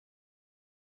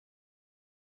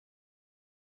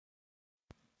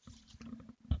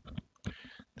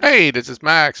Hey, this is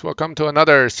Max. Welcome to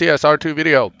another CSR2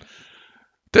 video.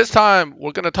 This time,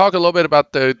 we're going to talk a little bit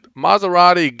about the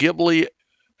Masarati Ghibli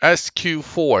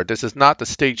SQ4. This is not the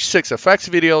Stage 6 effects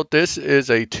video. This is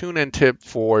a tune-in tip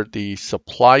for the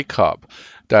supply cup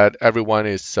that everyone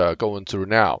is going through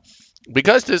now.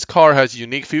 Because this car has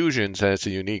unique fusions and it's a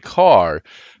unique car,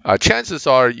 chances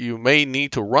are you may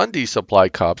need to run these supply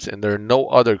cups, and there are no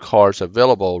other cars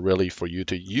available really for you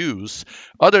to use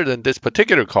other than this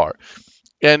particular car.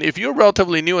 And if you're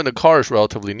relatively new and the car is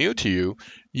relatively new to you,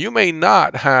 you may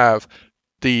not have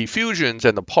the fusions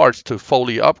and the parts to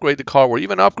fully upgrade the car or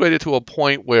even upgrade it to a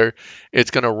point where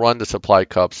it's going to run the supply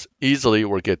cups easily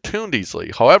or get tuned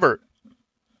easily. However,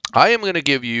 I am going to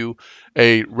give you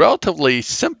a relatively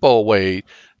simple way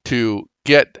to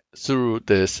get through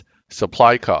this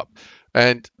supply cup.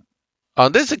 And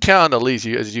on this account, at least,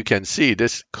 as you can see,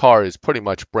 this car is pretty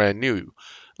much brand new.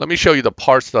 Let me show you the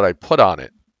parts that I put on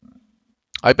it.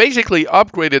 I basically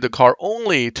upgraded the car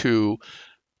only to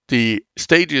the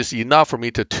stages enough for me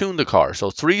to tune the car.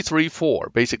 So 3, 3, 4,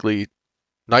 basically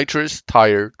nitrous,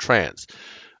 tire, trans,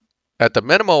 at the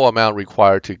minimal amount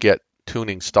required to get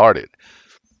tuning started.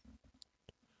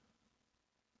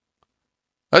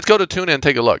 Let's go to tune and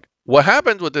take a look. What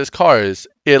happens with this car is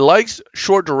it likes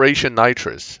short duration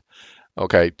nitrous,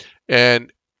 okay,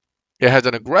 and it has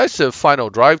an aggressive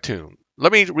final drive tune.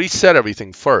 Let me reset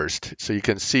everything first so you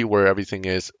can see where everything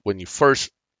is when you first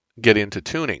get into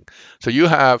tuning. So you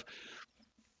have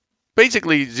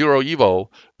basically 0 Evo,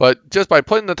 but just by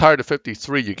putting the tire to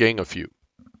 53, you gain a few.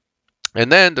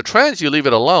 And then the trans, you leave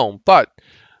it alone, but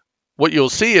what you'll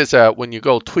see is that when you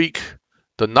go tweak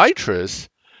the nitrous,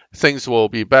 things will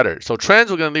be better. So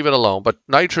trans, we're going to leave it alone, but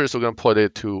nitrous, we're going to put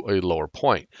it to a lower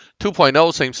point.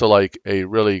 2.0 seems to like a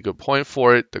really good point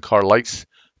for it. The car likes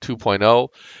 2.0.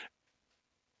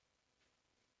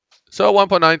 So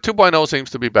 1.9, 2.0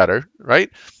 seems to be better, right?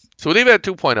 So we leave it at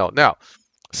 2.0. Now,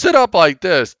 set up like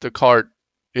this, the car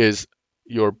is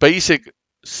your basic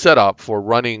setup for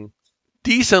running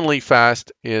decently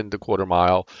fast in the quarter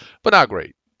mile, but not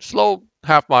great. Slow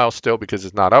half mile still because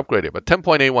it's not upgraded, but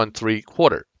 10.813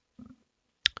 quarter.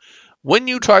 When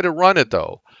you try to run it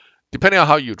though, depending on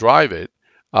how you drive it,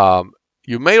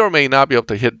 you may or may not be able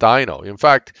to hit dyno. In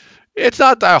fact, it's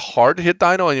not that hard to hit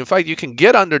dyno, and in fact, you can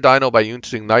get under dyno by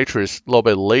using nitrous a little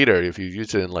bit later if you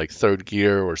use it in like 3rd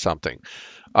gear or something.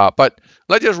 But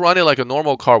let's just run it like a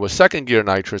normal car with 2nd gear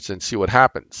nitrous and see what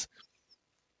happens.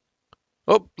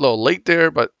 Oh, a little late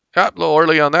there, but a little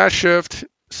early on that shift.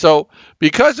 So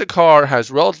because the car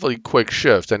has relatively quick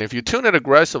shifts, and if you tune it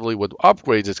aggressively with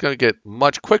upgrades, it's going to get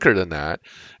much quicker than that.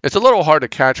 It's a little hard to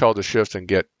catch all the shifts and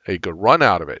get a good run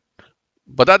out of it.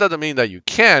 But that doesn't mean that you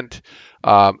can't.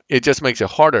 It just makes it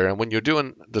harder. And when you're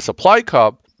doing the supply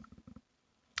cup,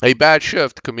 a bad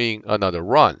shift could mean another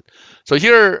run. So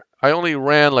here, I only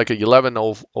ran like a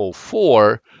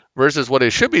 11.004 versus what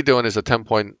it should be doing is a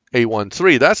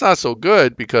 10.813. That's not so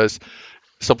good because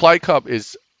supply cup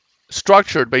is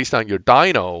structured based on your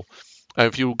dyno. And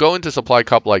if you go into supply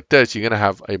cup like this, you're going to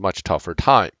have a much tougher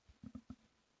time.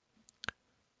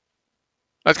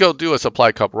 Let's go do a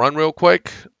supply cup run real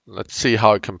quick. Let's see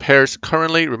how it compares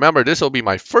currently. Remember, this will be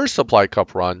my first supply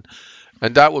cup run,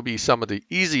 and that will be some of the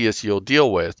easiest you'll deal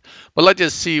with. But let's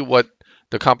just see what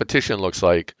the competition looks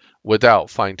like without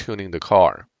fine-tuning the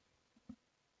car.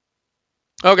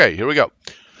 Okay, here we go.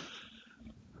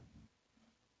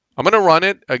 I'm going to run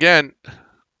it. Again,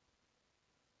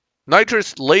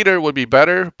 nitrous later would be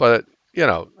better, but, you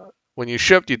know, when you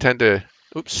shift, you tend to,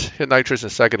 hit nitrous in a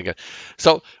second again.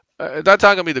 So that's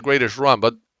not going to be the greatest run,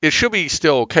 but it should be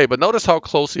still okay. But notice how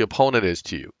close the opponent is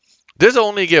to you. This will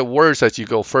only get worse as you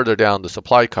go further down the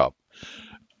supply cup.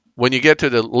 When you get to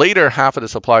the later half of the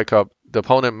supply cup, the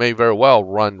opponent may very well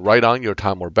run right on your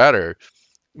time or better,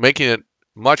 making it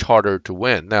much harder to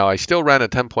win. Now, I still ran a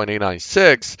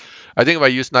 10.896. I think if I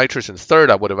used nitrous in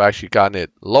 3rd, I would have actually gotten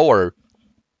it lower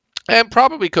and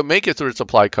probably could make it through the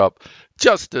supply cup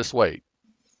just this way.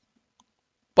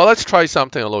 But let's try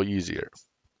something a little easier.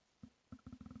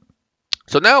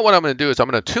 So now what I'm going to do is I'm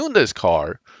going to tune this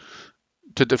car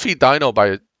to defeat dyno by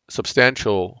a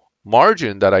substantial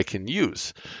margin that I can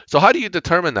use. So how do you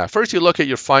determine that? First, you look at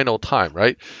your final time,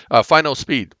 right? Final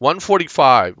speed,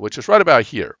 145, which is right about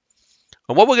here.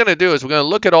 And what we're going to do is we're going to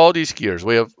look at all these gears.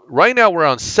 Right now we're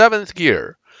on 7th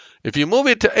gear. If you move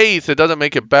it to 8th, it doesn't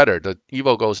make it better. The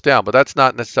Evo goes down, but that's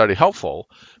not necessarily helpful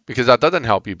because that doesn't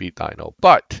help you beat dyno.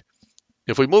 But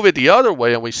if we move it the other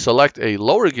way and we select a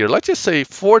lower gear, let's just say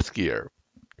 4th gear,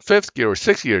 5th gear or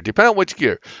 6th gear, depending on which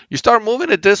gear. You start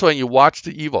moving it this way and you watch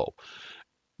the Evo.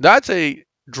 That's a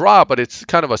drop, but it's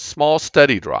kind of a small,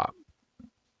 steady drop.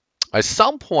 At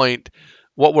some point,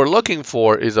 what we're looking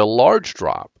for is a large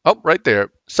drop. Oh, right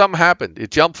there. Something happened.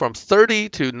 It jumped from 30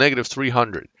 to negative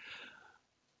 300.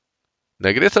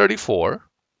 Negative 34,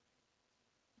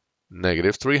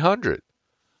 negative 300.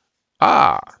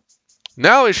 Ah,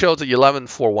 now it shows the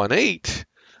 11418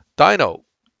 dyno,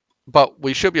 but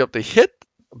we should be able to hit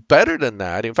better than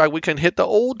that. In fact, we can hit the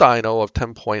old dyno of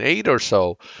 10.8 or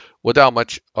so without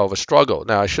much of a struggle.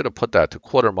 Now, I should have put that to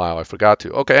quarter mile. I forgot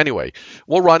to. Okay, anyway,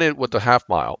 we'll run it with the half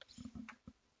mile.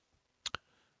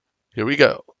 Here we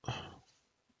go.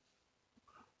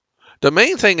 The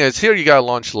main thing is here you got to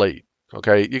launch late.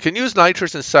 Okay, you can use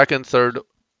nitrous in second, third,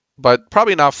 but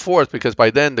probably not fourth because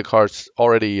by then the car's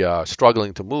already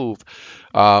struggling to move.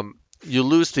 You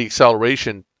lose the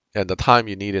acceleration and the time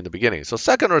you need in the beginning. So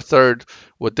second or third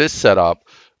with this setup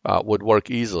would work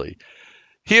easily.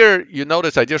 Here you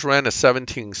notice I just ran a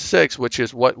 17.6, which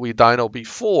is what we dyno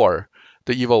before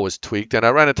the Evo was tweaked, and I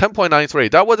ran a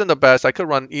 10.93. That wasn't the best. I could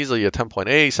run easily a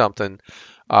 10.8 something,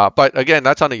 but again,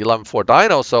 that's on the 11.4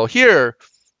 dyno. So here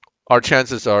our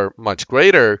chances are much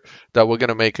greater that we're going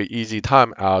to make an easy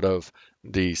time out of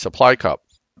the supply cup.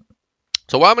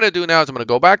 So what I'm going to do now is I'm going to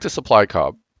go back to supply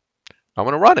cup. I'm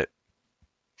going to run it.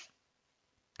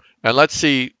 And let's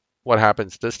see what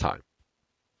happens this time.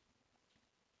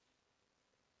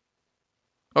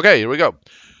 Okay, here we go.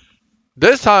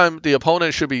 This time the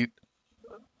opponent should be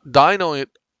dynoing it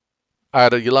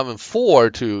at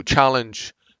 11.4 to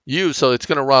challenge you, so it's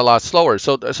going to run a lot slower.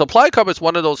 So the supply cup is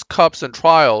one of those cups and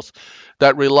trials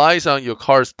that relies on your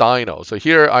car's dyno. So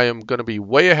here I am going to be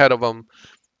way ahead of them,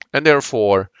 and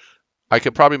therefore I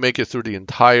could probably make it through the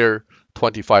entire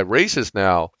 25 races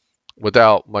now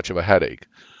without much of a headache.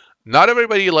 Not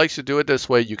everybody likes to do it this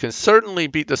way. You can certainly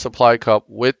beat the supply cup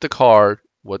with the car,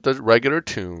 with the regular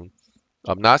tune.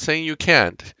 I'm not saying you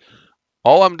can't.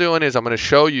 All I'm doing is I'm going to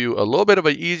show you a little bit of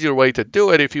an easier way to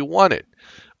do it if you want it.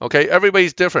 Okay,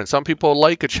 everybody's different. Some people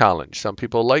like a challenge. Some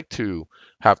people like to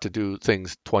have to do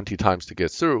things 20 times to get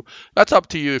through. That's up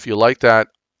to you if you like that.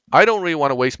 I don't really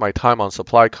want to waste my time on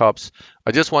supply cups.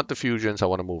 I just want the fusions. I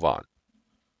want to move on.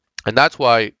 And that's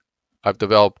why I've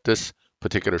developed this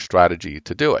particular strategy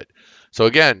to do it. So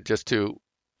again, just to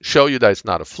show you that it's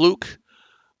not a fluke,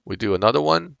 we do another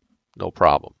one, no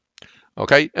problem.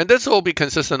 Okay, and this will be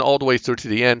consistent all the way through to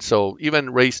the end. So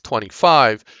even race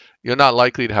 25, you're not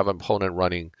likely to have an opponent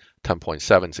running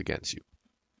 10.7s against you.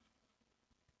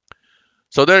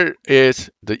 So there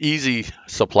is the easy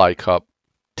supply cup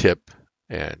tip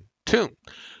and tune.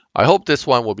 I hope this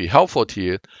one will be helpful to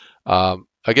you.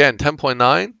 Again,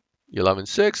 10.9,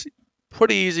 11.6,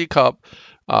 pretty easy cup.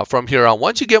 From here on,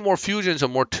 once you get more fusions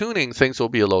and more tuning, things will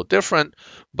be a little different,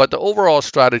 but the overall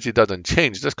strategy doesn't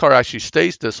change. This car actually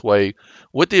stays this way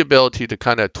with the ability to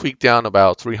kind of tweak down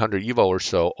about 300 Evo or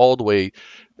so all the way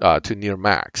to near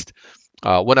maxed.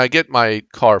 When I get my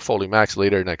car fully maxed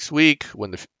later next week,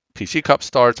 when the PC Cup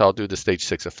starts, I'll do the stage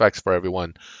 6 effects for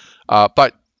everyone.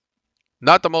 But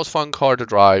not the most fun car to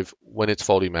drive when it's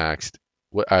fully maxed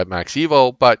at max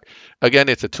Evo, but again,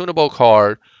 it's a tunable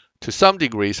car to some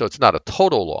degree, so it's not a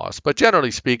total loss. But generally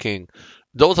speaking,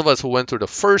 those of us who went through the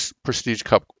first Prestige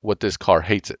Cup with this car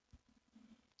hates it.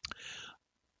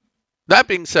 That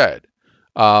being said,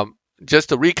 just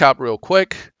to recap real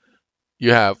quick,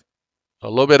 you have a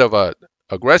little bit of a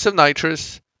aggressive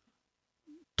nitrous,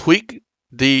 tweak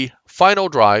the final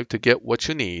drive to get what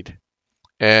you need,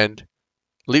 and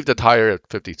leave the tire at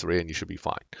 53 and you should be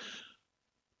fine.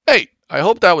 Hey, I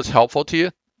hope that was helpful to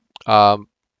you.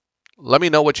 Let me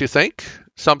know what you think.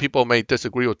 Some people may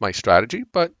disagree with my strategy,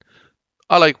 but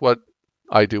I like what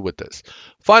I do with this.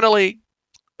 Finally,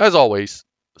 as always,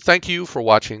 thank you for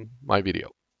watching my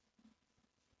video.